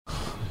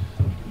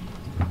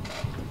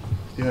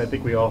I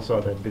think we all saw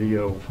that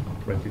video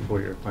right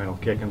before your final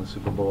kick in the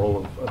Super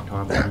Bowl of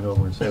Tom coming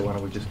over and saying, why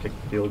don't we just kick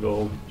the field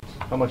goal?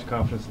 How much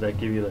confidence did that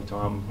give you that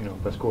Tom,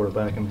 best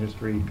quarterback in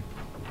history,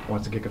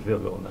 wants to kick a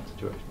field goal in that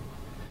situation?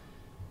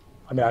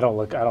 I mean, I don't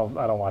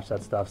watch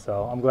that stuff.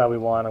 So I'm glad we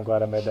won. I'm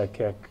glad I made that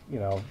kick.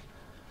 The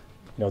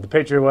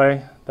Patriot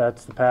way.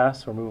 That's the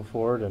pass. We're moving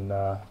forward, and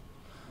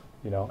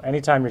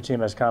anytime your team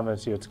has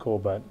confidence in you, it's cool.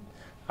 But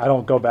I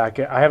don't go back.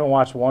 I haven't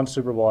watched one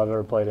Super Bowl I've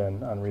ever played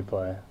in on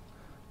replay.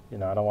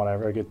 I don't want to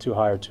ever get too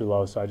high or too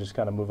low, so I just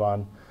kind of move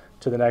on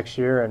to the next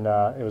year. And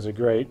it was a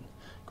great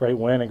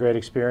win, a great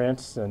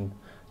experience. And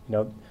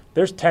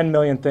there's 10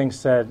 million things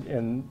said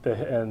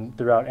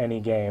throughout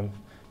any game,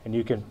 and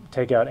you can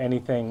take out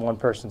anything one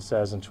person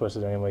says and twist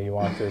it any way you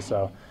want to.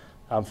 So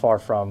I'm far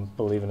from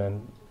believing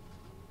in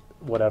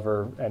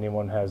whatever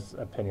anyone has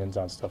opinions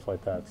on stuff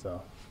like that.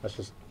 So that's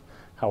just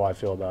how I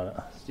feel about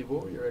it. Steve,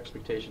 what were your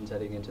expectations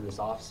heading into this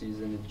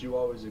offseason? Did you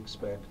always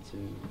expect to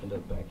end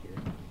up back here?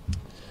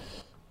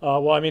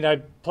 Well, I mean, I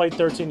played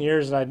 13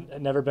 years and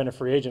I'd never been a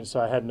free agent, so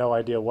I had no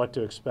idea what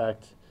to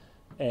expect.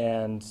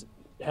 And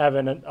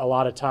having a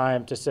lot of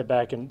time to sit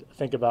back and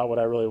think about what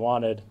I really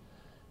wanted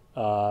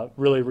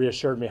really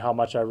reassured me how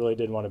much I really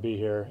did want to be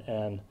here,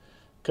 and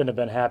couldn't have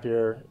been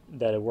happier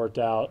that it worked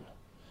out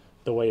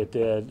the way it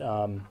did.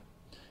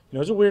 It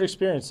was a weird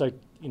experience,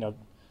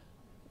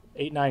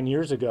 8-9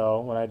 years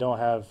ago when I don't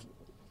have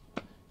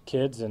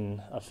kids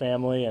and a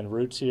family and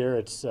roots here.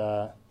 It's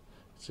a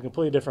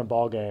completely different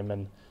ballgame,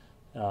 and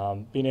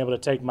being able to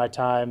take my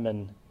time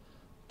and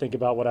think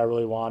about what I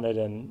really wanted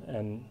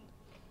and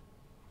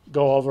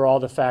go over all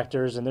the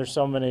factors. And there's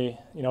so many,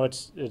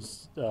 it's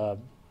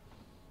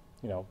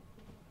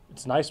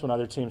nice when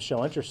other teams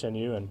show interest in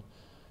you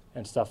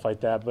and stuff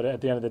like that. But at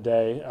the end of the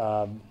day,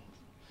 I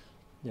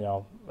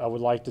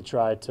would like to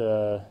try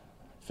to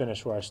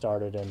finish where I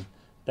started, and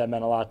that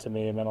meant a lot to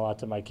me. It meant a lot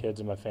to my kids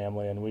and my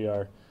family, and we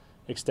are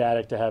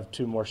ecstatic to have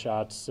 2 more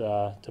shots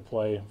to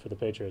play for the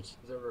Patriots.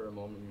 Was there ever a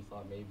moment you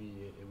thought maybe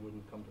it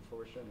wouldn't come to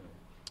fruition? Or?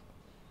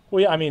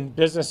 Well, yeah, I mean,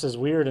 business is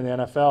weird in the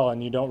NFL,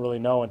 and you don't really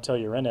know until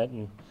you're in it.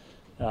 And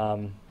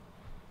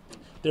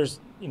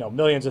there's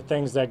millions of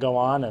things that go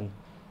on, and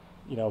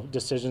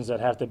decisions that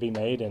have to be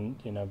made. And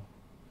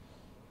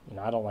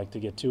I don't like to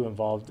get too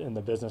involved in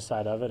the business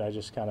side of it. I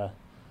just kind of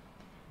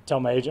tell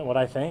my agent what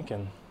I think,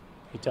 and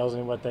he tells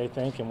me what they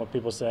think and what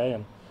people say.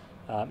 And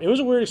it was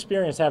a weird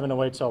experience having to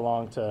wait so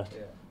long to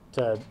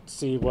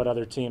see what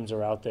other teams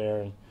are out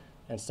there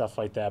and stuff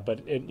like that.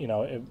 But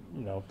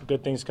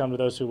good things come to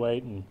those who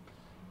wait, and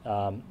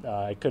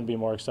I couldn't be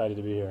more excited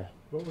to be here.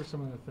 What were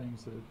some of the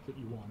things that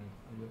you wanted,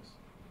 I guess?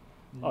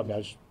 I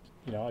mean,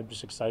 I'm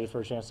just excited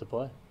for a chance to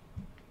play.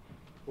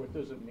 What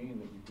does it mean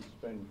that you could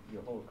spend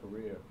your whole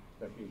career,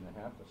 decade and a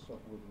half or so,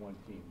 with one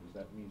team? Does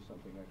that mean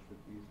something extra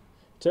to you?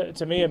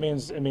 To me, it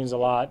means a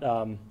lot.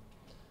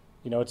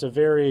 It's a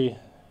very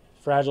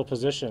fragile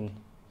position,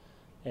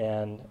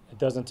 and it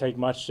doesn't take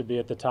much to be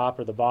at the top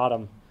or the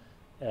bottom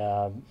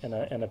in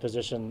a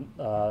position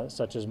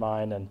such as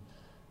mine, and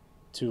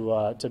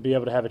to be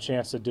able to have a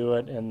chance to do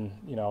it in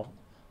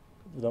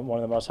one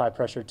of the most high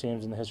pressure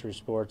teams in the history of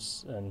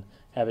sports, and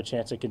have a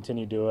chance to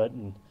continue to do it.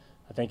 And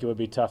I think it would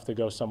be tough to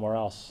go somewhere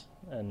else.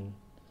 And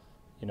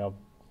the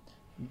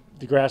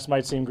grass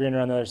might seem greener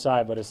on the other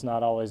side, but it's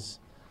not always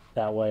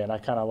that way. And I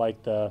kind of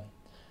like the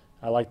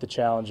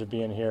challenge of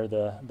being here,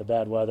 the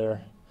bad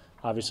weather.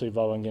 Obviously,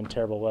 following in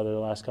terrible weather the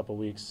last couple of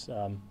weeks.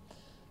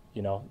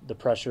 The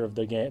pressure of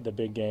the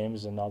big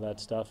games and all that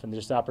stuff, and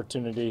just the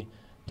opportunity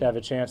to have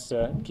a chance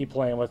to keep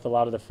playing with a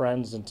lot of the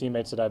friends and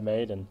teammates that I've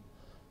made. And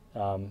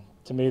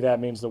to me, that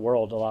means the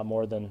world, a lot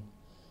more than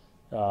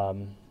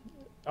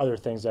other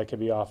things that could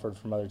be offered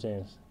from other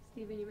teams.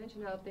 Steven, you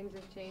mentioned how things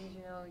have changed.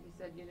 You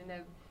said you didn't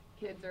have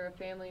kids or a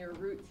family or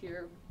roots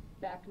here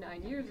back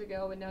 9 years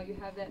ago, and now you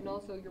have that, and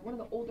also you're one of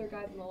the older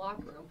guys in the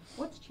locker room.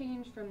 What's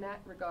changed from that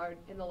regard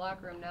in the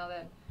locker room now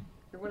that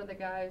you're one of the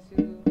guys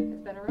who has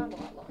been around a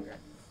lot longer?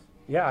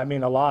 Yeah, I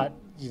mean, a lot.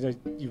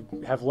 You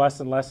have less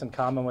and less in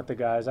common with the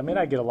guys. I mean,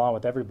 I get along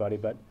with everybody,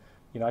 but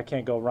I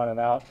can't go running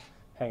out,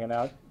 hanging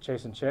out,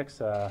 chasing chicks,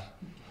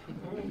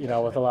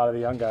 with a lot of the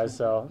young guys.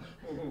 So,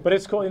 but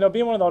it's cool.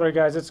 Being one of the older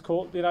guys, it's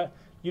cool.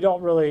 You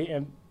don't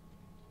really,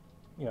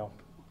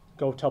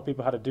 go tell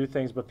people how to do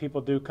things, but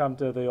people do come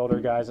to the older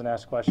guys and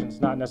ask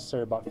questions, not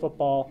necessarily about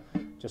football,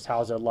 just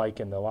how's it like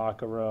in the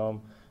locker room,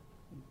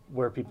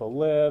 where people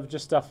live,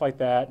 just stuff like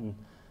that. And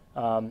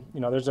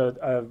there's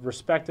a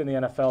respect in the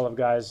NFL of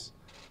guys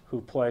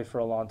who play for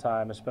a long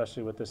time,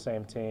 especially with the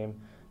same team,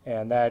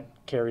 and that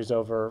carries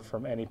over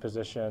from any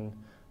position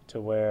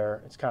to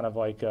where it's kind of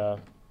like a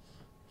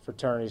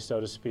fraternity, so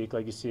to speak.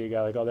 Like you see a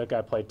guy like, oh, that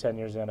guy played 10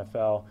 years in the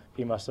NFL,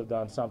 he must have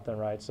done something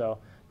right. So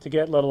to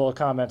get little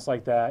comments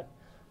like that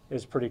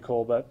is pretty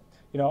cool. But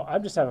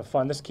I'm just having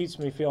fun. This keeps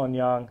me feeling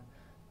young.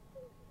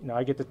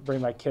 I get to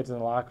bring my kids in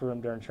the locker room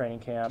during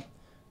training camp.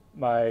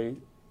 My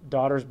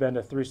daughter's been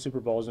to 3 Super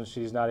Bowls, and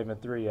she's not even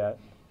 3 yet.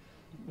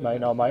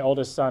 My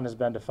oldest son has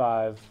been to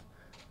 5.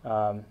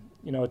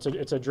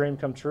 It's a dream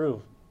come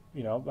true.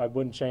 I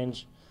wouldn't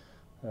change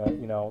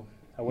you know,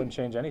 I wouldn't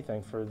change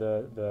anything for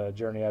the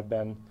journey I've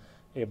been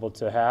able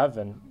to have,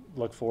 and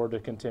look forward to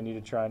continue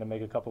to trying to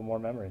make a couple more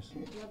memories.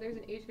 You know, there's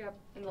an age gap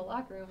in the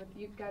locker room with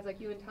you guys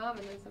like you and Tom,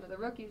 and then some of the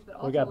rookies, but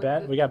also We got with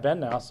Ben. the- We got Ben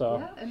now, so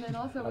Yeah, and then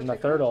also I'm with the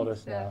third coaching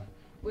oldest staff, now.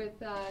 With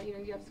you know,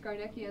 you have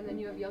Skarnecki, and then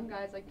you have young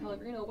guys like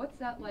Pellegrino. What's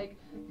that like?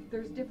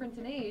 There's difference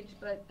in age,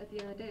 but at the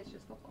end of the day, it's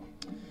just football.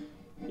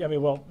 Yeah, I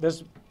mean, well,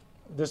 this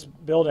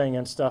building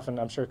and stuff, and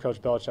I'm sure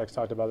Coach Belichick's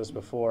talked about this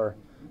before.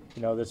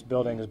 You know, this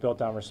building is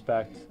built on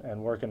respect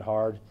and working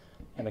hard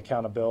and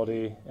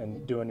accountability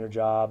and doing your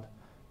job.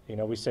 You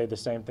know, we say the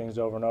same things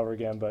over and over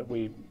again, but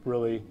we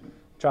really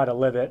try to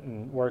live it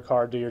and work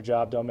hard, do your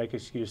job, don't make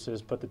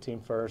excuses, put the team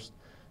first.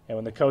 And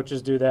when the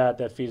coaches do that,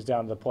 that feeds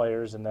down to the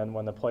players. And then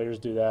when the players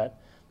do that,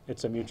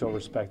 it's a mutual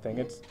respect thing.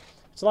 It's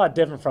a lot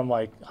different from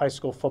like high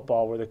school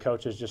football where the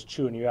coach is just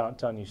chewing you out and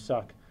telling you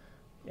suck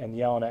and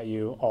yelling at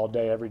you all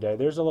day, every day.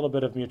 There's a little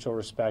bit of mutual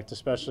respect,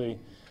 especially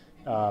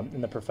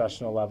in the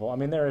professional level. I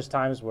mean, there is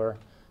times where,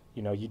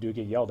 you know, you do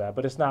get yelled at,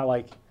 but it's not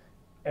like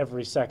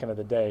every second of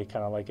the day,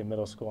 kind of like in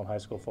middle school and high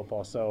school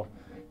football. So,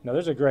 you know,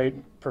 there's a great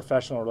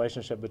professional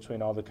relationship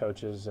between all the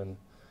coaches and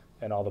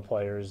all the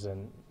players,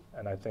 and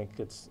I think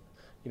it's,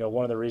 you know,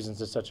 one of the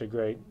reasons it's such a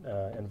great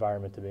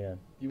environment to be in.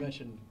 You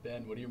mentioned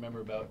Ben. What do you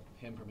remember about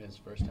him from his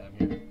first time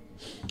here?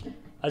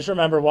 I just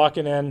remember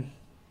walking in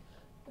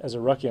as a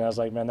rookie, and I was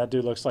like, man, that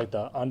dude looks like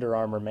the Under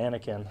Armour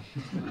mannequin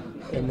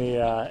in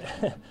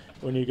the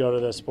when you go to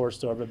the sports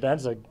store. But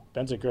Ben's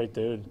a great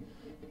dude,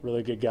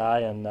 really good guy,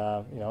 and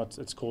you know,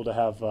 it's cool to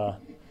have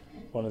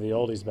one of the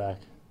oldies back.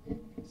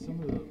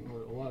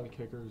 A lot of the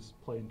kickers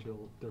play until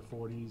their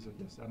 40s.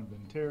 I guess Adam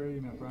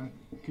Vinatieri, Matt Bryant.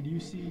 Could you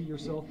see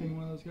yourself being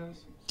one of those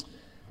guys?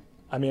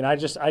 I mean, I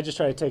just try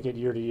to take it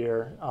year to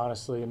year,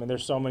 honestly. I mean,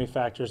 there's so many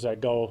factors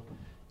that go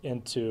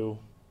into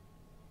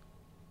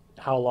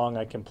how long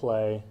I can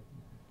play.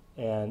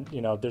 And,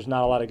 you know, there's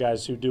not a lot of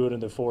guys who do it in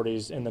their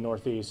 40s in the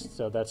Northeast,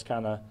 so that's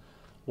kind of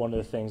one of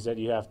the things that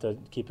you have to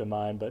keep in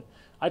mind. But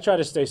I try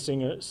to stay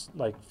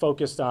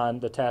focused on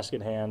the task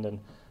at hand, and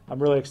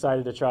I'm really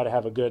excited to try to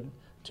have a good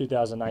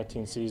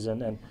 2019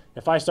 season. And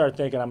if I start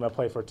thinking I'm going to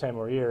play for 10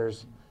 more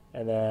years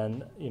and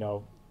then, you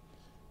know,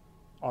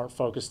 aren't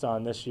focused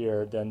on this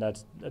year, then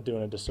that's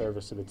doing a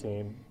disservice to the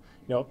team.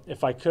 You know,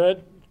 if I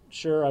could,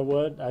 sure I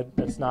would.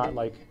 That's not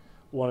like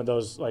one of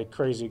those like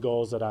crazy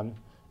goals that I'm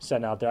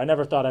setting out there. I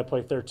never thought I'd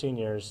play 13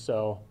 years,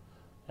 so,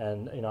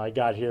 and you know, I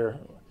got here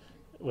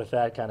with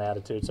that kind of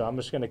attitude. So I'm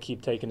just going to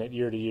keep taking it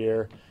year to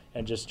year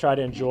and just try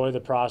to enjoy the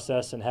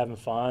process and having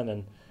fun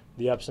and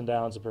the ups and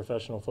downs of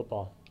professional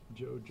football.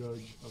 Joe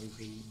Judge,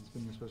 obviously, he's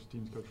been your special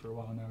teams coach for a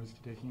while now. He's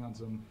taking on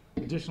some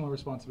additional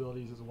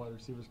responsibilities as a wide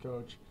receivers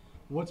coach.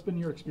 What's been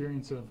your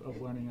experience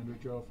of learning under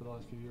Joe for the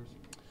last few years?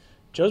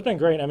 Joe's been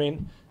great. I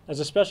mean, as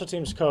a special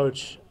teams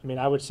coach, I mean,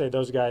 I would say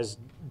those guys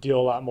deal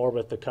a lot more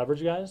with the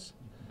coverage guys,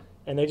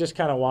 and they just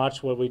kind of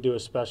watch what we do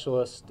as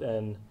specialists,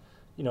 and,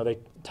 you know, they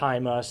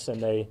time us,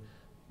 and they,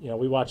 you know,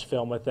 we watch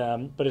film with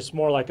them, but it's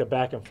more like a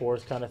back and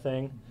forth kind of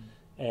thing.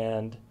 Mm-hmm.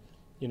 And,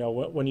 you know,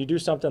 when you do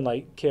something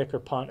like kick or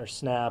punt or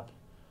snap,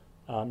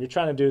 you're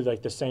trying to do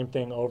like the same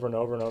thing over and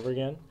over and over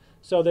again.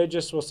 So they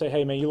just will say,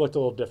 hey, man, you looked a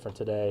little different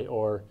today,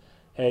 or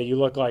hey, you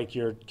look like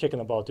you're kicking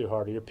the ball too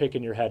hard, or you're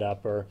picking your head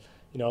up, or,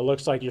 you know, it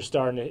looks like you're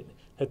starting to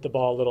hit the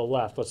ball a little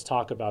left. Let's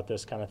talk about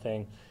this kind of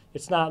thing.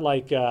 It's not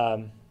like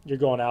you're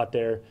going out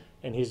there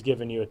and he's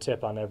giving you a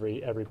tip on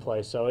every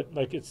play. So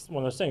it's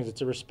one of those things.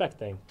 It's a respect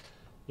thing,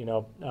 you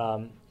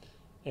know.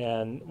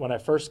 And when I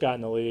first got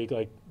in the league,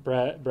 like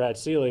Brad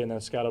Seeley and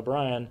then Scott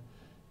O'Brien,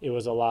 it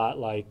was a lot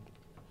like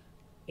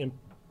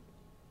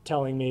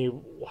telling me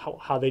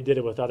how they did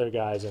it with other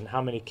guys and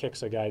how many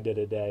kicks a guy did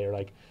a day, or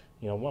like,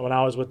 you know, when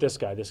I was with this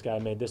guy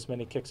made this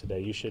many kicks a day.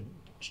 You should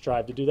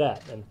strive to do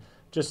that. And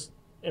just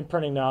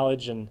imprinting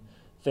knowledge and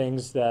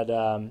things that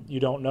you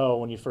don't know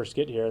when you first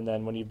get here, and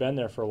then when you've been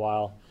there for a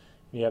while,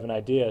 you have an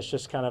idea. It's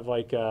just kind of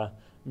like a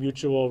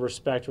mutual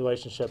respect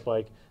relationship.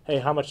 Like, hey,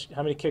 how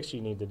many kicks do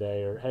you need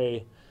today? Or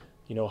hey,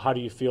 you know, how do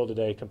you feel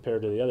today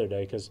compared to the other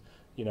day? Because,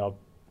 you know,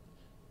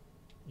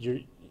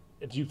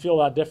 you feel a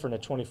lot different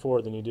at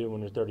 24 than you do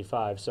when you're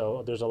 35.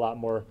 So there's a lot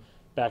more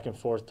back and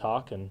forth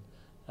talk, and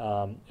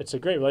it's a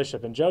great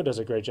relationship. And Joe does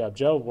a great job.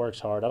 Joe works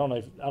hard. I don't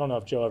know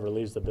if Joe ever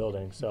leaves the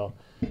building. So,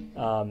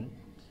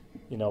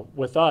 you know,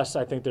 with us,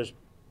 I think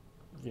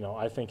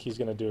I think he's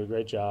going to do a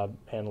great job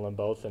handling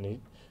both. And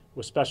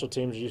with special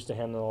teams, you're used to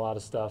handling a lot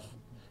of stuff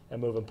and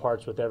moving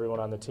parts with everyone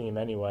on the team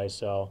anyway.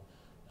 So,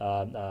 you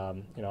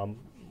know, I'm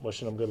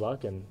wishing him good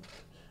luck, and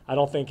I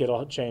don't think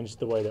it'll change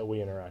the way that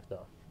we interact,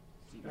 though.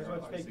 Guys,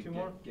 want to take two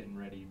more? Getting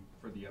ready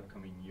for the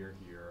upcoming year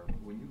here.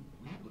 When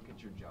you look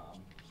at your job,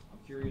 I'm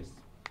curious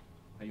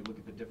how you look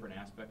at the different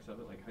aspects of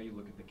it, like how you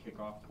look at the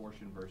kickoff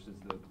portion versus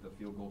the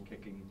field goal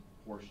kicking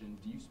portion.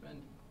 Do you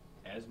spend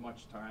as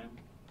much time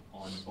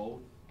on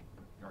both?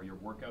 Are your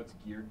workouts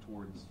geared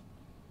towards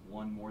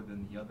one more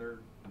than the other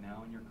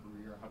now in your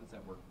career? How does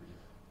that work for you?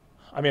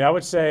 I mean, I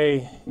would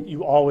say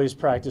you always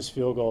practice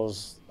field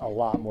goals a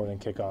lot more than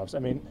kickoffs. I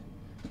mean,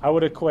 I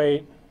would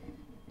equate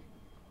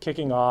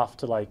kicking off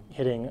to like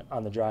hitting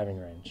on the driving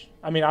range.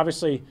 I mean,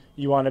 obviously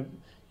you want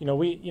to,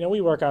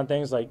 we work on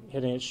things like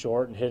hitting it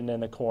short and hitting it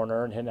in the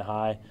corner and hitting it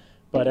high,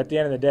 but at the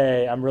end of the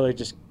day, I'm really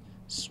just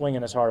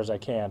swinging as hard as I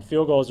can.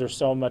 Field goals are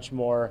so much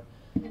more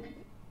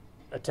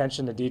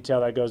attention to detail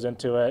that goes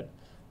into it.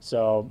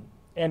 So,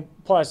 and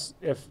plus,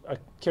 if a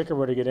kicker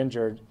were to get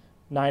injured,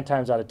 9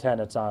 times out of 10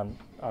 it's on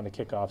the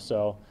kickoff.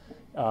 So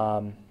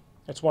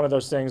it's one of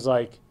those things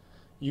like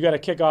you got to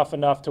kick off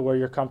enough to where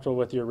you're comfortable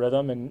with your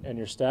rhythm and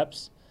your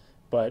steps.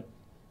 But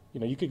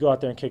you could go out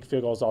there and kick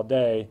field goals all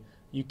day.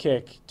 You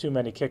kick too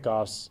many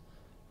kickoffs,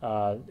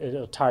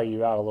 it'll tire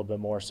you out a little bit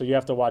more. So you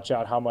have to watch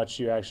out how much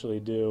you actually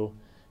do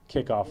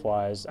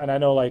kickoff-wise. And I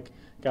know like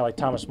a guy like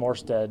Thomas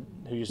Morstead,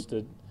 who used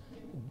to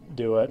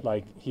do it,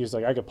 like he was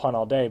like, I could punt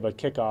all day, but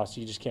kickoffs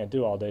you just can't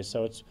do all day.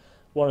 So it's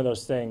one of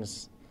those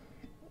things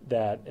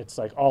that it's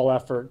like all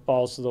effort,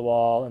 balls to the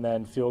wall, and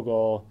then field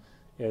goal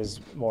is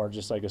more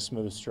just like a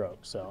smooth stroke.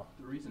 So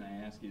The reason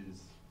I ask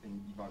is,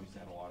 and you've obviously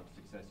had a lot of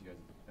success, you guys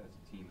as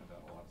a team have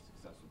had a lot of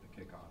success with the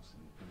kickoffs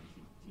and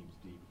finishing teams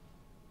deep.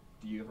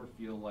 Do you ever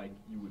feel like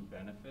you would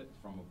benefit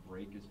from a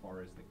break as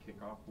far as the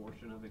kickoff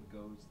portion of it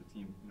goes? The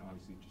team,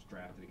 obviously just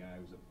drafted a guy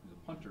who's a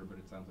punter, but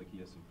it sounds like he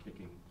has some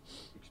kicking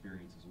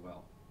experience as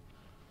well.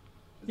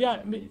 Is that yeah, I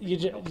something mean, you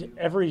think would help you?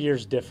 every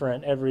year's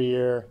different. Every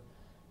year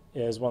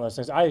is one of those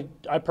things.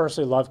 I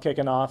personally love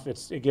kicking off.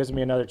 It gives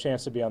me another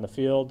chance to be on the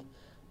field.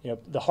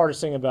 The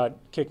hardest thing about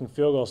kicking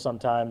field goals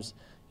sometimes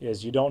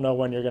is you don't know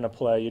when you're going to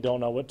play. You don't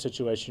know what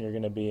situation you're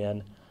going to be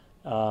in.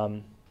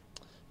 I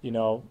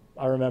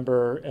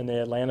remember in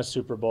the Atlanta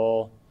Super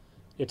Bowl,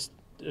 it's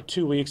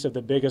 2 weeks of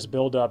the biggest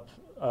buildup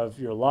of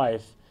your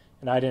life,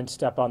 and I didn't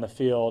step on the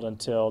field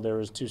until there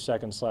was 2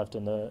 seconds left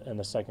in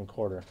the second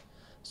quarter.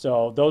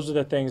 So those are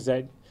the things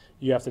that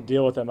you have to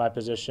deal with in my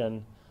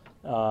position.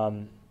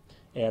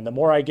 And the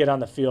more I get on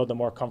the field, the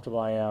more comfortable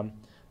I am.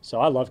 So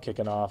I love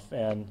kicking off.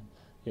 And,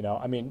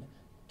 I mean,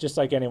 just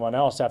like anyone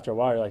else, after a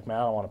while, you're like, man,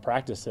 I don't want to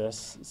practice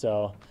this.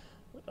 So,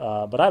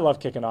 but I love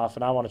kicking off,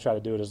 and I want to try to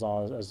do it as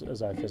long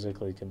as I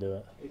physically can do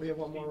it. We have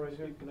one more right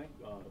here. Can I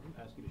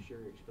ask you to share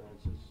your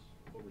experiences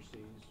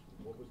overseas?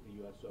 What was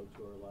the USO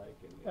tour like?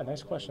 Yeah,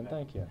 nice question.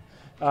 Thank you.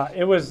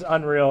 It was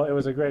unreal. It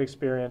was a great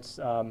experience.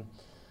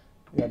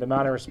 The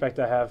amount of respect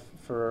I have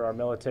for our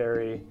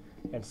military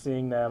and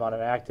seeing them on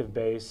an active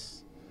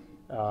base,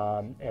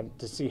 and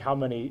to see how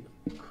many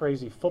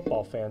crazy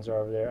football fans are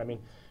over there. I mean,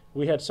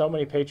 we had so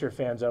many Patriot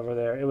fans over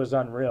there. It was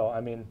unreal.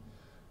 I mean,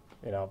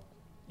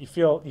 you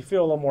feel a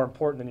little more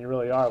important than you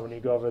really are when you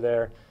go over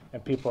there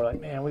and people are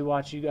like, man, we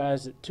watch you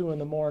guys at 2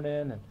 a.m.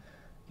 and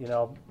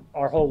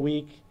our whole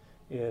week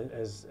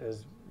is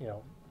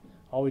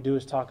all we do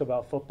is talk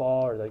about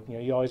football, or like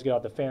you always get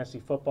out the fantasy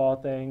football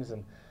things,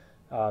 and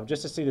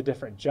just to see the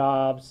different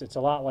jobs. It's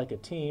a lot like a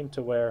team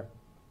to where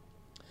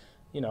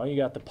you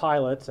got the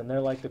pilots and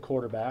they're like the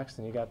quarterbacks,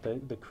 and you got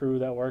the crew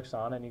that works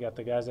on it, and you got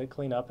the guys that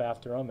clean up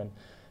after them, and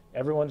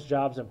everyone's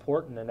job's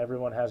important, and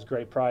everyone has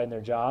great pride in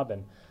their job,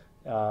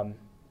 and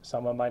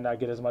someone might not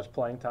get as much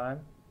playing time,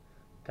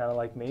 kind of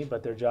like me,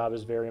 but their job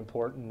is very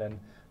important, and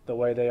the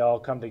way they all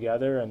come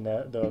together and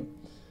the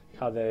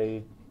how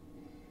they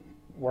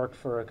work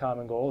for a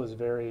common goal is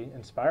very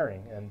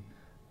inspiring, and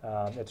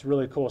it's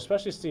really cool,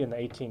 especially seeing the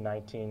 18,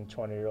 19,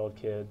 20-year-old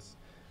kids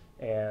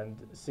and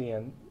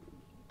seeing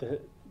the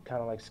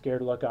kind of like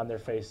scared look on their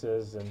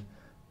faces, and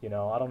I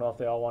don't know if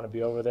they all want to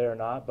be over there or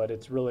not, but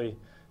it's really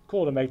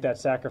cool to make that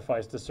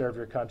sacrifice to serve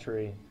your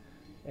country,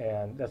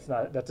 and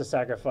that's a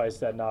sacrifice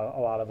that not a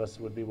lot of us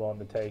would be willing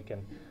to take,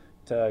 and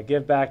to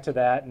give back to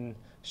that and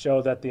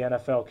show that the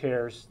NFL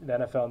cares. The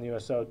NFL and the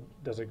USO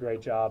does a great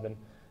job in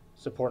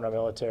supporting our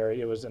military.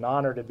 It was an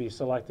honor to be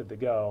selected to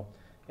go,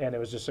 and it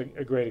was just a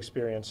great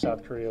experience.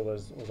 South Korea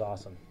was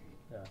awesome.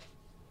 Yeah.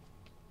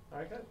 All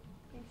right, good.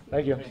 Thanks,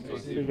 Steve. Thank you.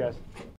 See you guys.